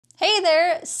Hey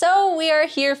there! So we are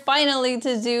here finally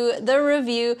to do the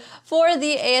review for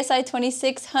the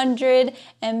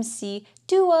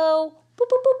ASI2600MC-Duo. Boop,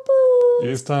 boop, boop, boop.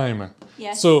 It's time.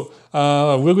 Yes. So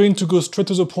we're going to go straight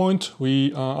to the point.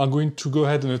 We are going to go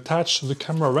ahead and attach the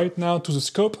camera right now to the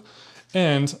scope,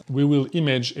 and we will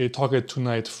image a target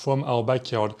tonight from our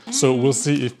backyard. So we'll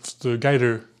see if the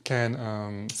guider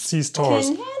can see stars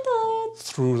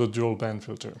through the dual band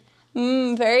filter.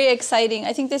 Very exciting.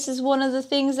 I think this is one of the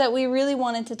things that we really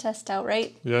wanted to test out,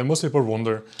 right? Yeah, most people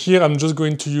wonder. Here I'm just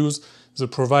going to use the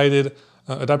provided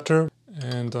adapter,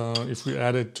 and if we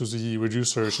add it to the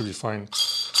reducer, it should be fine.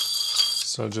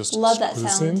 So I'll just love that screw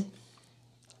this sound. in.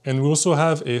 And we also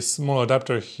have a small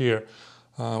adapter here,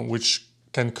 which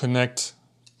can connect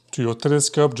to your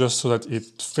telescope just so that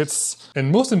it fits. And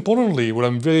most importantly, what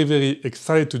I'm very, very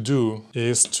excited to do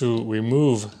is to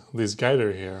remove this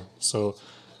guider here. So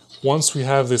once we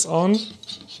have this on,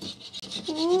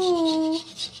 Ooh.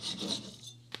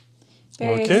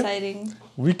 Very exciting.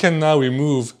 We can now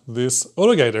remove this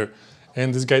auto guider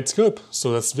and this guide scope.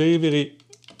 So that's very, very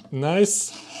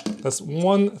nice. That's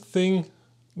one thing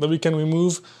that we can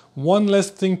remove, one less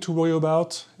thing to worry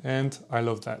about, and I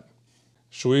love that.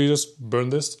 Should we just burn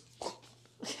this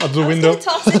out the window?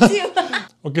 Toss it to you.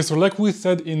 Okay, so like we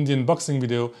said in the unboxing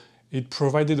video, it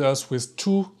provided us with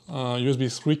two USB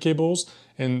 3 cables,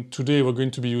 and today we're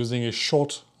going to be using a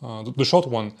short, the short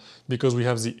one, because we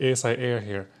have the ASI Air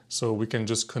here. So we can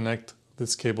just connect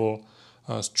this cable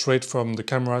straight from the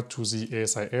camera to the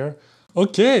ASI Air.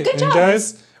 Okay, Good job.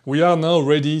 guys, we are now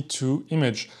ready to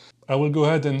image. I will go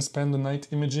ahead and spend the night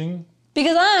imaging.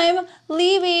 Because I'm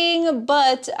leaving,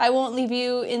 but I won't leave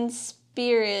you in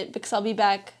spirit because I'll be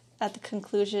back at the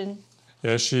conclusion.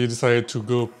 Yeah, she decided to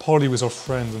go party with her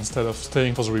friends instead of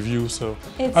staying for the review, so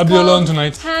It's I'll be alone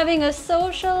tonight. Having a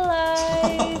social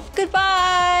life.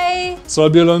 Goodbye. So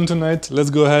I'll be alone tonight. Let's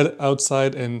go ahead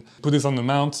outside and put this on the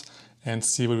mount and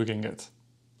see what we can get.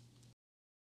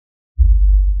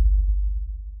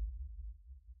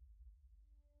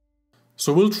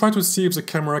 So we'll try to see if the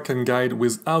camera can guide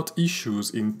without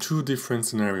issues in two different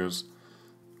scenarios.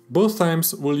 Both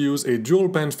times we'll use a dual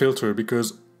band filter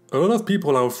because a lot of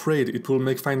people are afraid it will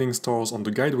make finding stars on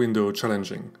the guide window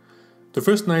challenging. The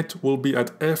first night will be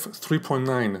at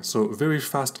f3.9, so very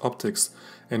fast optics,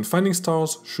 and finding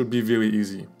stars should be very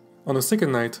easy. On the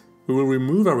second night, we will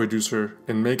remove our reducer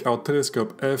and make our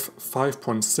telescope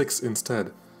f5.6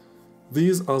 instead.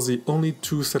 These are the only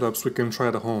two setups we can try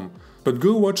at home, but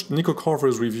go watch Nico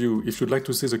Carver's review if you'd like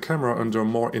to see the camera under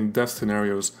more in-depth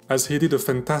scenarios, as he did a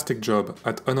fantastic job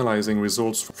at analyzing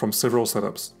results from several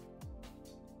setups.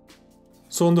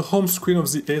 So on the home screen of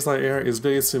the ASI Air is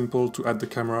very simple to add the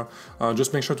camera.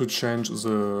 Just make sure to change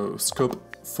the scope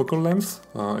focal length,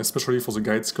 especially for the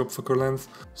guide scope focal length.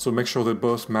 So make sure they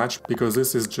both match, because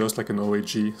this is just like an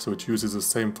OAG, so it uses the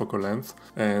same focal length.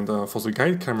 And for the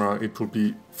guide camera, it will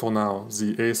be, for now,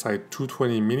 the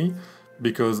ASI220 Mini,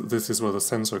 because this is where the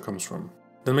sensor comes from.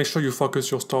 Then make sure you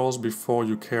focus your stars before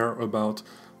you care about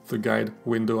the guide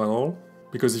window at all.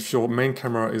 Because if your main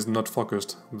camera is not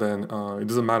focused, then it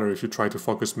doesn't matter if you try to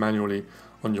focus manually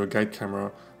on your guide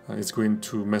camera, it's going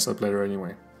to mess up later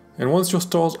anyway. And once your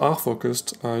stars are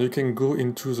focused, you can go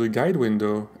into the guide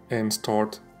window and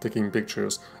start taking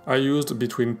pictures. I used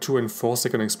between 2 and 4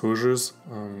 second exposures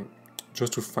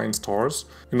just to find stars.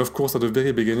 And of course, at the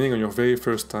very beginning, on your very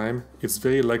first time, it's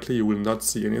very likely you will not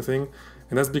see anything,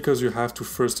 and that's because you have to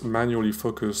first manually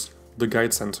focus the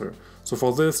guide sensor. So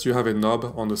for this, you have a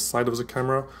knob on the side of the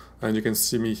camera, and you can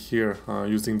see me here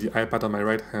using the iPad on my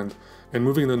right hand and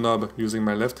moving the knob using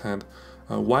my left hand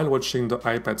while watching the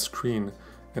iPad screen.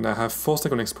 And I have 4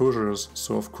 second exposures,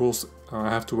 so of course I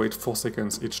have to wait 4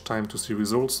 seconds each time to see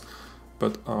results.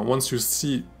 But once you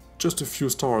see just a few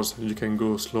stars, you can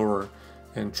go slower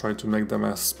and try to make them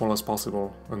as small as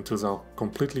possible until they're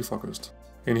completely focused.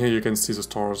 And here you can see the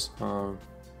stars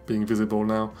being visible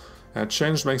now. I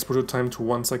changed my exposure time to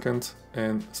 1 second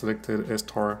and selected a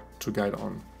star to guide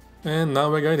on. And now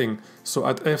we're guiding. So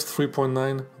at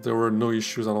f3.9 there were no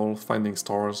issues at all finding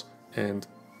stars and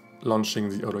launching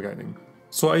the auto guiding.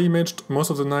 So I imaged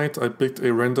most of the night. I picked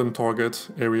a random target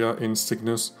area in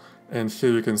Cygnus, and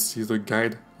here you can see the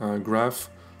guide graph.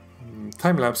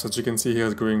 Time-lapse, as you can see here,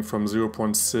 is going from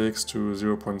 0.6 to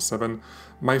 0.7.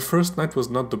 My first night was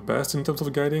not the best in terms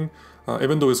of guiding,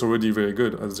 even though it's already very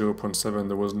good at 0.7,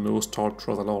 there was no star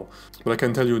trails at all. But I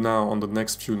can tell you now, on the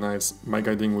next few nights, my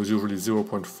guiding was usually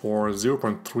 0.4,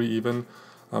 0.3 even,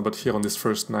 but here on this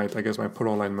first night, I guess my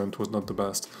polar alignment was not the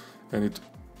best, and it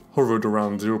hovered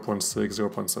around 0.6,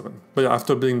 0.7. But yeah,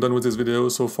 after being done with this video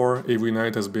so far, every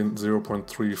night has been 0.35,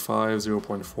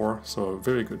 0.4, so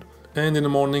very good. And in the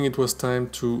morning it was time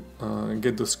to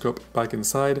get the scope back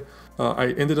inside.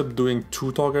 I ended up doing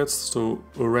 2 targets, so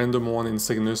a random one in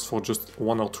Cygnus for just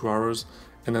 1 or 2 hours,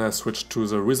 and then I switched to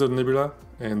the Wizard Nebula,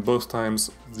 and both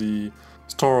times the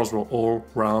stars were all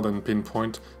round and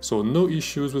pinpoint, so no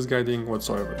issues with guiding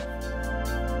whatsoever.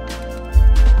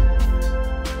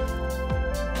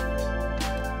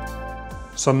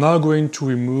 So I'm now going to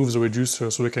remove the reducer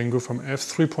so we can go from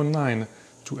f3.9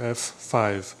 to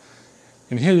f5.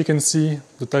 And here you can see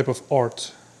the type of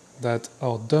art that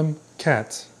our dumb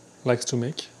cat likes to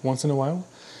make once in a while.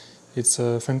 It's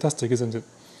fantastic, isn't it?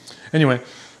 Anyway,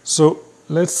 so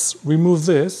let's remove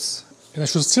this, and I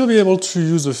should still be able to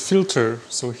use a filter.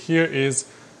 So here is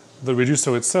the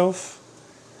reducer itself,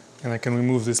 and I can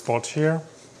remove this part here,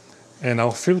 and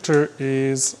our filter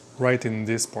is right in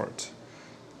this part.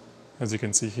 As you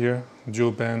can see here,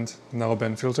 dual band, narrow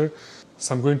band filter.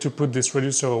 So I'm going to put this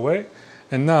reducer away.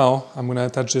 And now I'm going to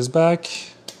attach this back.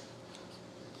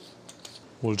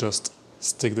 We'll just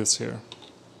stick this here.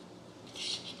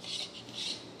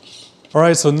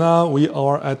 Alright, so now we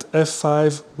are at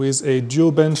f5 with a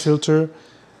dual band filter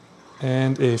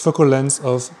and a focal length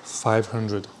of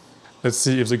 500. Let's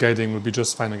see if the guiding will be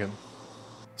just fine again.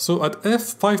 So at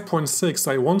f5.6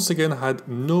 I once again had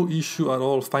no issue at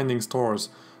all finding stars.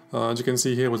 As you can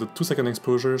see here with the 2-second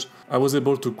exposures, I was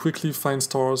able to quickly find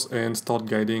stars and start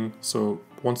guiding, so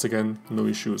once again, no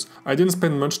issues. I didn't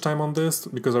spend much time on this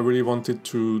because I really wanted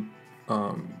to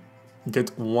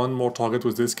get one more target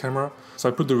with this camera. So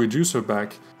I put the reducer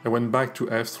back, I went back to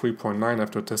f3.9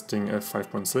 after testing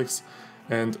f5.6,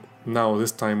 and now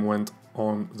this time went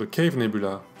on the Cave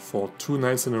Nebula for 2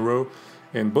 nights in a row.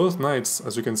 And both nights,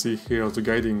 as you can see here, the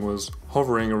guiding was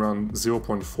hovering around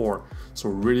 0.4, so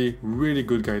really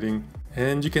good guiding.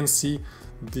 And you can see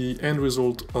the end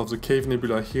result of the Cave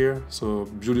Nebula here, so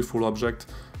beautiful object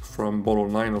from bottle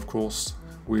 9 of course,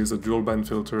 with a dual band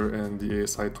filter and the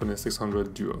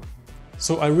ASI2600M-Duo.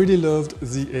 So I really loved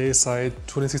the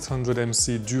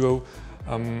ASI2600MC-Duo.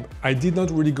 I did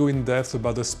not really go in depth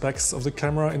about the specs of the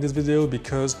camera in this video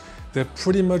because they're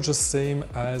pretty much the same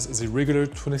as the regular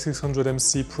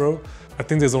 2600MC Pro. I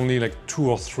think there's only like 2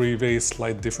 or 3 very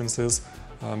slight differences,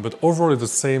 but overall it's the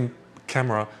same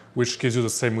camera, which gives you the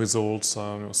same results,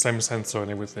 same sensor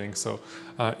and everything. So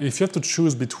if you have to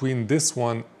choose between this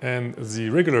one and the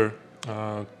regular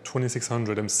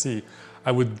 2600MC,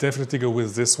 I would definitely go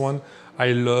with this one.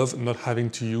 I love not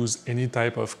having to use any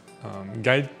type of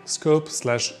guide scope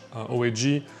 /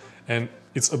 OAG, and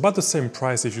it's about the same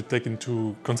price if you take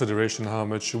into consideration how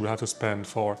much you will have to spend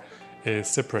for a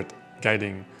separate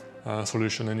guiding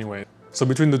solution anyway. So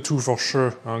between the two, for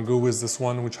sure, I'll go with this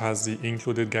one, which has the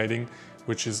included guiding,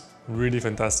 which is really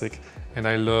fantastic, and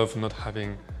I love not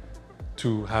having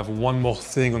to have one more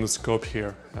thing on the scope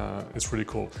here. It's really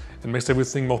cool. It makes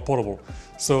everything more portable.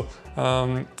 So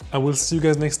I will see you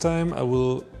guys next time. I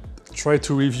will try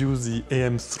to review the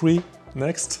AM3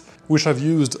 next, which I've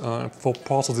used for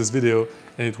parts of this video,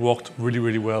 and it worked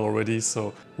really well already.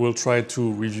 So we'll try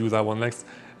to review that one next,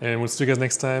 and we'll see you guys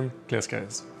next time. Clear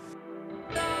skies.